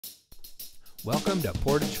Welcome to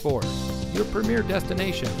Portage Ford, your premier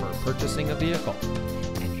destination for purchasing a vehicle.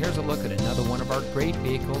 And here's a look at another one of our great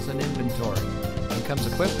vehicles in inventory. And comes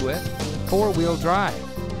equipped with four-wheel drive,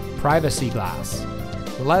 privacy glass,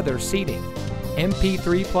 leather seating,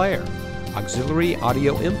 MP3 player, auxiliary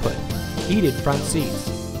audio input, heated front seats,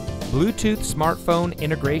 Bluetooth smartphone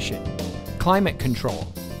integration, climate control,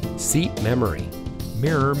 seat memory,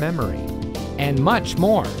 mirror memory, and much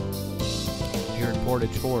more. Here at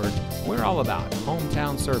Portage Ford, we're all about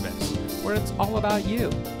hometown service, where it's all about you.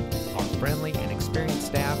 Our friendly and experienced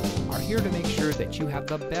staff are here to make sure that you have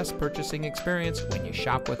the best purchasing experience when you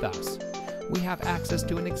shop with us. We have access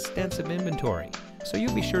to an extensive inventory, so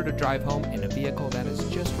you'll be sure to drive home in a vehicle that is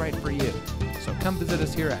just right for you. So come visit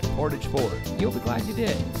us here at Portage Ford. You'll be glad you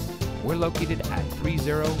did. We're located at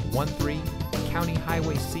 3013 County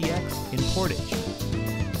Highway CX in Portage.